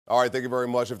All right, thank you very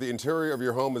much. If the interior of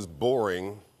your home is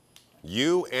boring,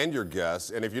 you and your guests,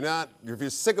 and if you're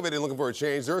sick of it and looking for a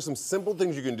change, there are some simple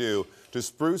things you can do to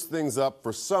spruce things up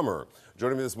for summer.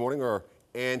 Joining me this morning are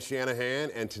Ann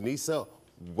Shanahan and Tanisa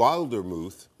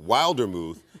Wildermuth.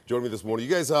 Joining me this morning.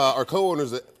 You guys are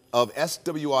co-owners of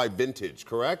SWI Vintage,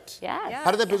 correct? Yes.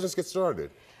 How did that business get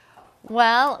started?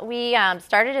 Well, we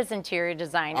started as interior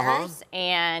designers,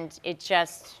 and it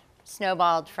just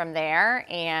snowballed from there.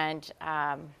 And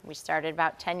we started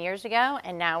about 10 years ago,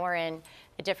 and now we're in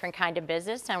a different kind of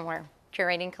business, and we're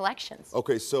curating collections.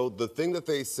 Okay, so the thing that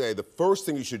they say, the first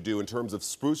thing you should do in terms of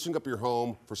sprucing up your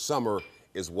home for summer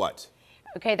is what?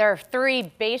 Okay, there are three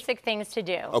basic things to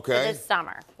do for this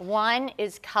summer. One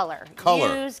is color.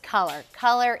 Use color.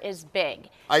 Color is big.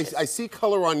 I see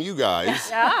color on you guys.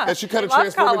 Yeah. That should kind of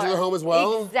transform into the home as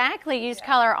well? Exactly. Use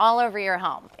color all over your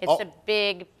home. It's a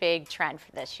big, big trend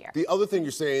for this year. The other thing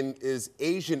you're saying is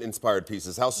Asian-inspired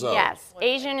pieces. How so? Yes,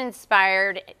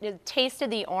 Asian-inspired. The Taste of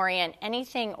the Orient.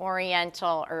 Anything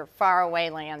Oriental or faraway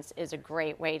lands is a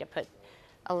great way to put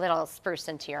a little spruce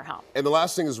into your home. And the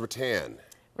last thing is rattan.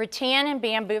 Rattan and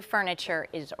bamboo furniture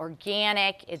is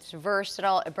organic, it's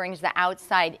versatile, it brings the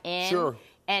outside in, Sure.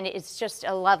 And it's just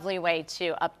a lovely way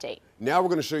to update. Now we're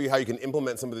going to show you how you can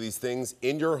implement some of these things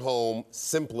in your home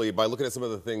simply by looking at some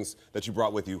of the things that you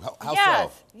brought with you. How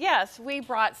so? Yes, we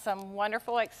brought some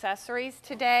wonderful accessories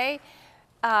today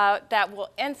that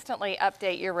will instantly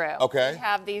update your room. Okay. We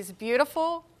have these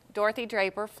beautiful Dorothy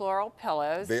Draper floral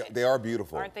pillows. They are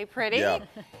beautiful. Aren't they pretty? Yeah.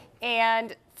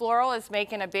 And floral is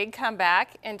making a big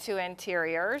comeback into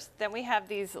interiors. Then we have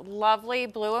these lovely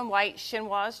blue and white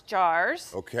chinoise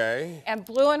jars. Okay. And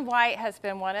blue and white has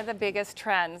been one of the biggest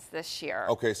trends this year.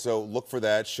 Okay, so look for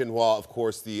that. Chinois, of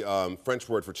course, the French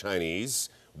word for Chinese.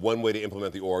 One way to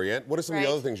implement the Orient. What are some of the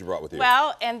other things you brought with you?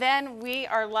 Well, and then we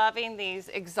are loving these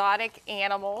exotic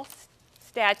animal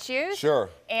statues.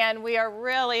 Sure. And we are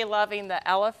really loving the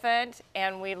elephant,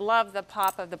 and we love the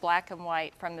pop of the black and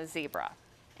white from the zebra.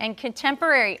 And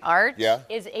contemporary art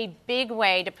is a big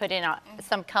way to put in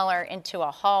some color into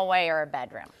a hallway or a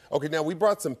bedroom. Okay, now we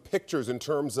brought some pictures in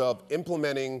terms of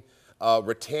implementing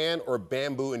rattan or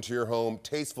bamboo into your home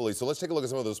tastefully. So let's take a look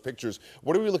at some of those pictures.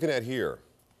 What are we looking at here?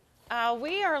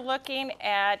 We are looking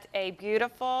at a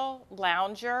beautiful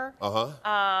lounger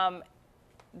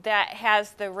that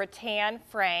has the rattan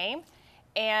frame.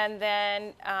 And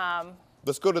then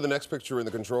let's go to the next picture in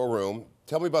the control room.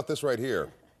 Tell me about this right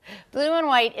here. Blue and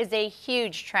white is a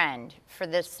huge trend for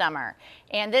this summer,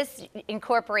 and this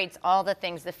incorporates all the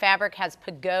things. The fabric has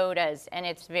pagodas, and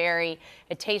it's a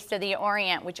taste of the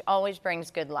Orient, which always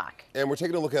brings good luck. And we're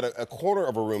taking a look at a corner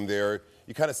of a room there.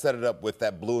 You kind of set it up with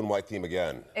that blue and white theme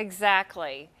again.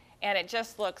 Exactly, and it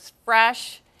just looks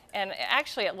fresh, and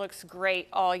actually it looks great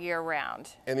all year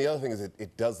round. And the other thing is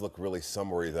it does look really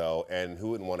summery though, and who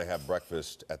wouldn't want to have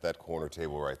breakfast at that corner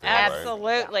table right there,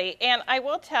 Absolutely. Right? And I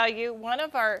will tell you, one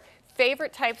of our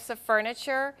favorite types of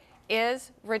furniture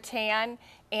is rattan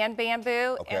and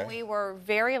bamboo, and we were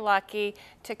very lucky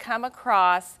to come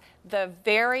across the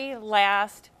very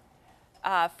last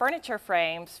furniture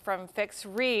frames from Ficks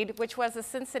Reed, which was a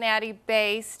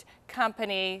Cincinnati-based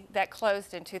company that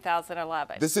closed in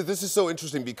 2011. This is so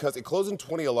interesting because it closed in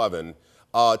 2011.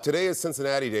 Today is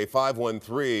Cincinnati Day,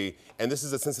 513, and this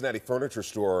is a Cincinnati furniture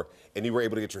store, and you were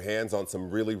able to get your hands on some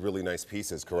really, really nice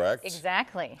pieces, correct?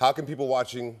 Exactly. How can people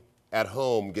watching at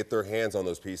home get their hands on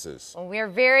those pieces? Well, we're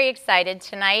very excited.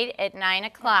 Tonight at 9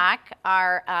 o'clock,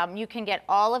 you can get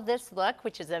all of this look,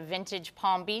 which is a vintage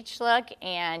Palm Beach look,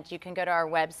 and you can go to our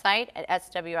website at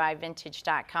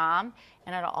SWIVintage.com,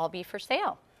 and it'll all be for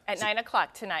sale. At 9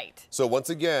 o'clock tonight. So once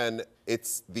again,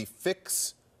 it's the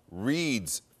Ficks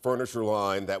Reed's furniture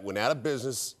line that went out of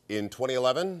business in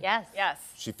 2011? Yes. Yes.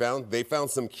 They found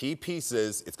some key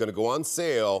pieces. It's going to go on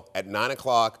sale at 9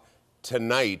 o'clock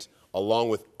tonight, along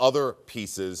with other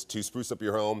pieces to spruce up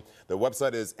your home. The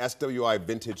website is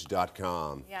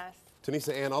SWIVintage.com. Yes.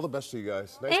 Tanisa, Ann, all the best to you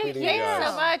guys. Nice Thank meeting you. you guys. Thank you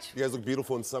so much. You guys look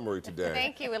beautiful and summery today.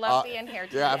 Thank you. We love being here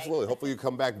today. Yeah, absolutely. Hopefully you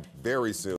come back very soon.